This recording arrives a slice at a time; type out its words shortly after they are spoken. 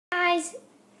guys,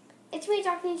 it's me,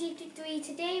 Dr. G23.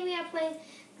 Today we are playing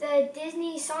the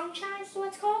Disney Song Challenge, is what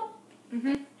it's called.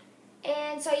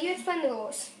 And so you explain the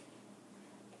rules.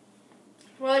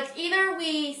 Well, it's either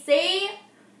we say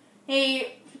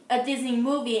a Disney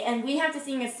movie and we have to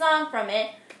sing a song from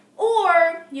it,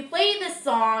 or you play the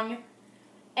song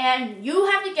and you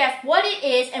have to guess what it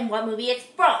is and what movie it's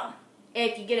from.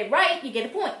 If you get it right, you get a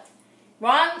point.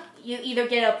 Wrong, you either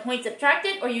get a point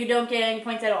subtracted or you don't get any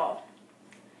points at all.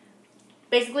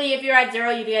 Basically, if you're at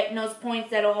 0, you get no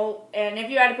points at all. And if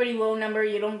you're at a pretty low number,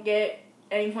 you don't get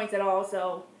any points at all.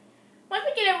 So, once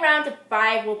we get around to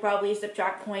 5, we'll probably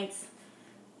subtract points.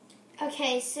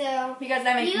 Okay, so because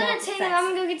that makes you more gotta sense. take it.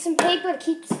 I'm gonna go get some paper to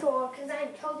keep score because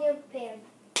I'm totally unprepared.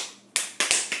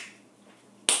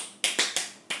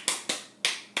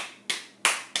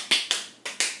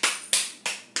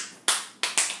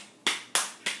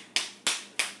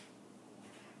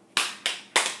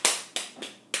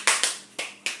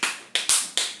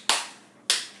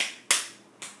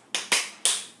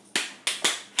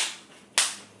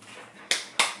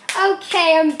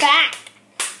 Okay, I'm back.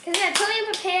 Because I'm totally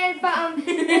unprepared, but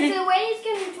the way it's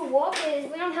going to work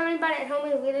is we don't have anybody at home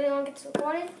and we literally don't get to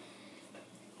record it.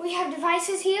 We have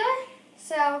devices here,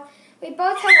 so we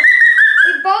both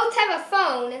have a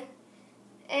phone,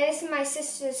 and this is my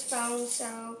sister's phone,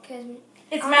 so because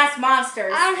it's Mass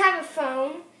Monsters. I don't have a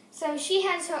phone, so she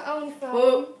has her own phone.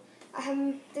 Whoa. I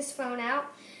have this phone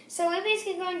out, so we're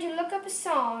basically going to look up a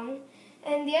song,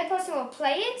 and the other person will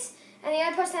play it, and the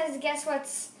other person has to guess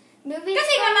what's movie.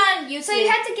 So you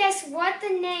have to guess what the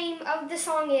name of the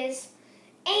song is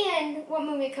and what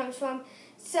movie it comes from.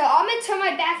 So I'm going to turn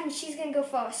my back and she's going to go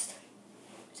first.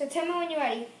 So tell me when you're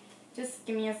ready. Just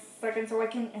give me a second so I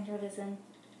can enter this in.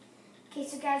 Okay,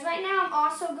 so guys, right now I'm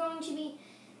also going to be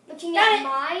looking at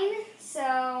mine.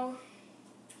 So.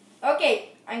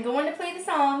 Okay, I'm going to play the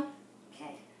song.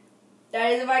 Okay.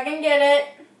 That is if I can get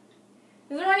it.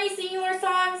 Is there any singular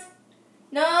songs?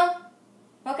 No?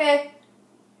 Okay.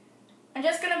 I'm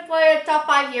just going to play a top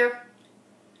 5 here.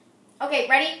 Okay,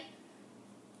 ready?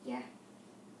 Yeah.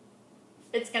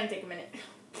 It's going to take a minute.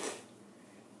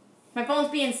 My phone's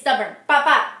being stubborn. Pop,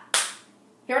 pop.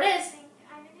 Here it is.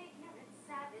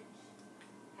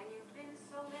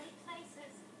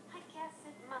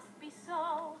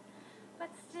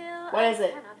 What is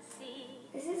it?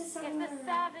 This is a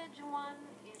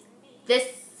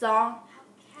song.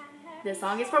 This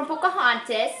song is from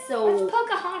Pocahontas. So what's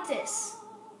Pocahontas?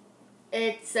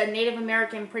 It's a Native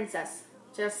American princess.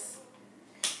 It's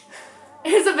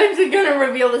eventually going to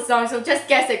reveal the song, so just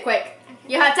guess it quick.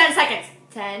 You have 10 seconds.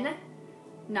 10,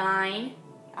 9,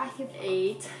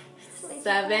 8,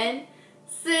 7,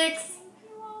 6,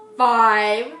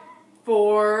 5,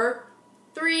 4,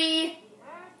 3,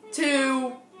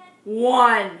 2,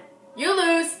 1. You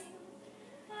lose.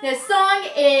 The song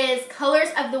is Colors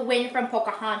of the Wind from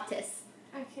Pocahontas.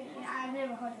 Okay, I've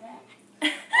never heard of that.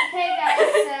 Okay, guys,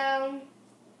 so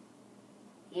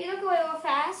you look away real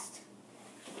fast.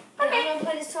 Okay. I'm going to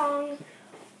play the song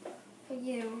for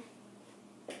you.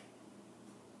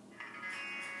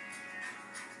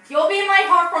 You'll Be in My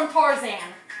Heart from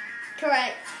Tarzan.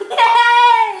 Correct. Yay!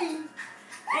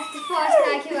 That's the first thing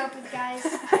I came up with, guys.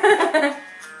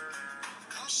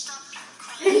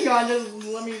 Hang on, just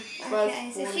let me press.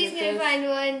 Okay, so she's going to find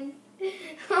one.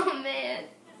 Oh, man.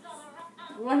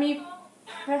 Let me...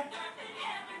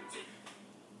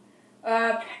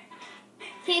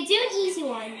 Okay, do an easy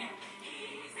one.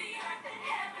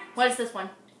 What is this one?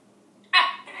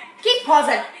 Ah, keep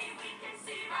pausing.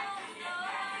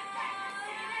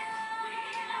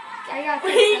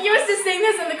 We used to sing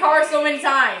this in the car so many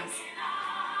times.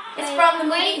 It's from the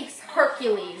movie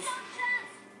Hercules.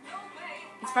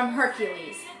 It's from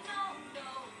Hercules.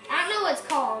 I don't know what it's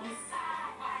called.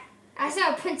 I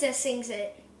saw a princess sings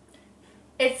it.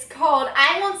 It's called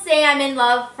I Won't Say I'm in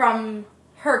Love from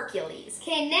Hercules.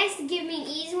 Okay, next give me an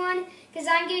easy one, because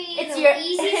I'm giving you It's the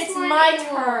easiest it's one. My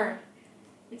turn.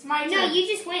 It's my turn. No, you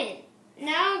just went.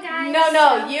 No, guys.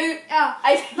 No, you. Oh,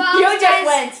 you just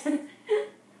went.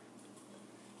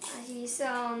 Okay, so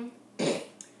I'm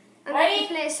going to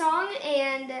play a song,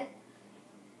 and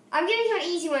I'm giving her an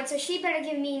easy one, so she better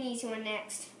give me an easy one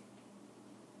next.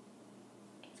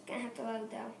 It's gonna have to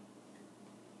load though.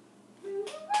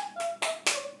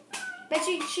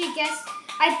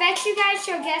 I bet you guys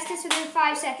she'll guess this within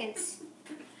 5 seconds.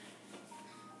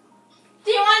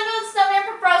 Do you want to build a snowman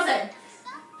for Frozen?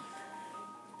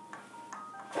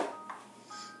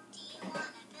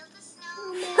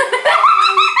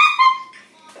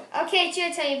 Okay, it's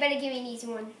your turn. You better give me an easy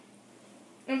one.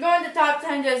 I'm going to top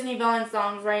 10 Disney villain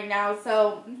songs right now,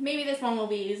 so maybe this one will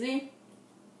be easy.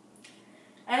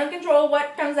 I don't control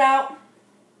what comes out.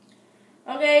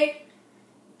 Okay.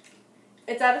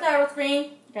 It's at the title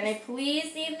screen. Can I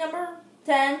please see number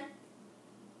 10?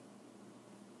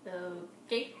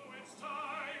 Okay.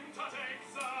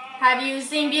 Have you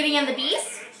seen Beauty and the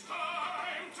Beast?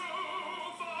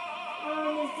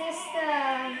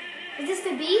 Is this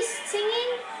the Beast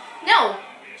singing? No.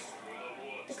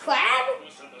 The crab?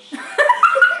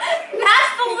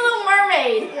 That's the Little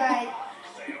Mermaid. Right.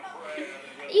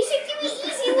 You should give me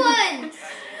easy ones.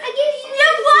 I gave you.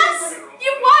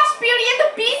 You watched Beauty and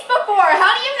the Beast before.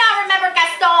 How do you not remember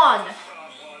Gaston?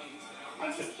 I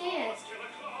just can't.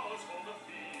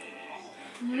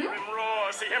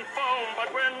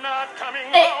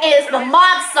 It is the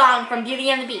mob song from Beauty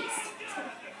and the Beast.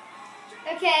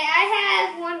 Okay, I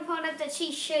have one phone up that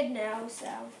she should know,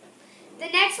 so. The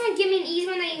next one, give me an easy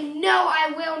one that you know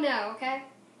I will know, okay?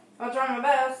 I'll try my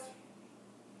best.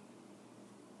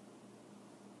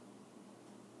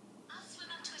 I'll swim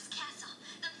up to his castle.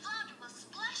 The flounder will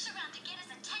splash around to get his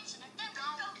attention and then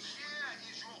we'll go.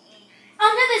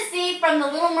 Under the Sea from The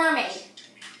Little Mermaid.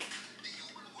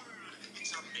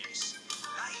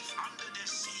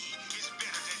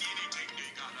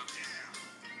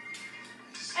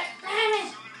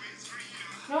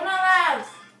 No, not loud.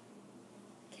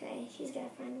 Okay, she's got to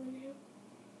find one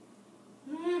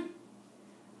now.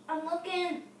 I'm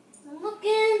looking.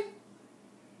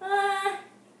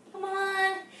 Come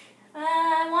on. I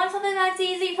want something that's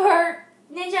easy for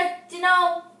Ninja to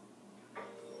know.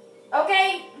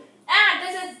 Okay.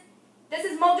 This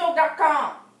is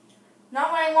Mojo.com.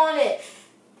 Not what I wanted.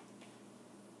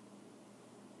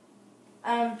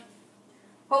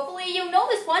 Hopefully you know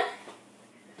this one.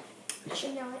 I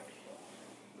should know it.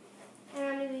 And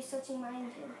I'm going to be switching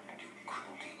mine too.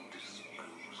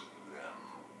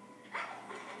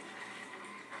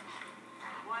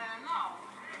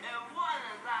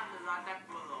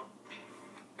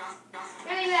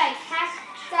 Really like,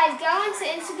 guys, go into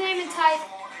Instagram and type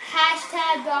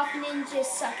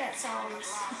 #DocNinjaSuckAtSongs.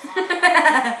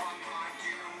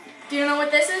 Do you know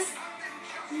what this is?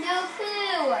 No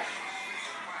clue.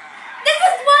 This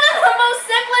is one of the most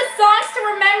simplest songs to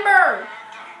remember.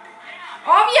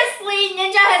 Obviously,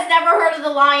 Ninja has never heard of The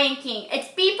Lion King. It's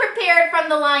Be Prepared from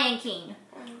The Lion King.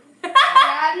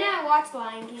 I've never watched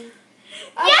Lion King.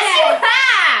 Okay. Yes, you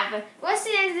have! What's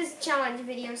the end of this challenge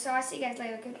video? So I'll see you guys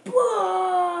later.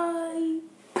 Goodbye.